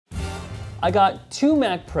I got two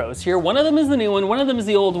Mac Pros here. One of them is the new one of them is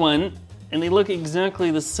the old one, and they look exactly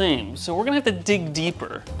the same. So we're gonna have to dig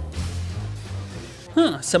deeper.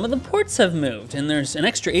 Huh, some of the ports have moved, and there's an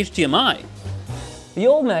extra HDMI. The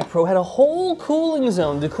old Mac Pro had a whole cooling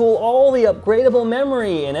zone to cool all the upgradable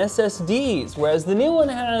memory and SSDs, whereas the new one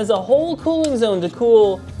has a whole cooling zone to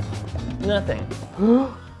cool nothing.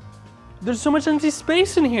 There's so much empty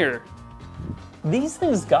space in here. These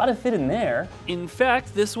things gotta fit in there. In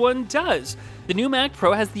fact, this one does. The new Mac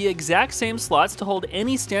Pro has the exact same slots to hold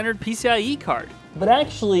any standard PCIe card. But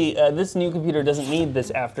actually, this new computer doesn't need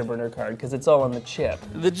this afterburner card because it's all on the chip.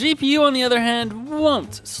 The GPU, on the other hand,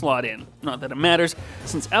 won't slot in. Not that it matters,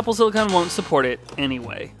 since Apple Silicon won't support it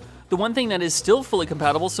anyway. The one thing that is still fully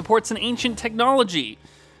compatible supports an ancient technology,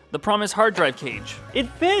 the Promise hard drive cage. It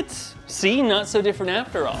fits! See, not so different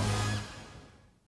after all.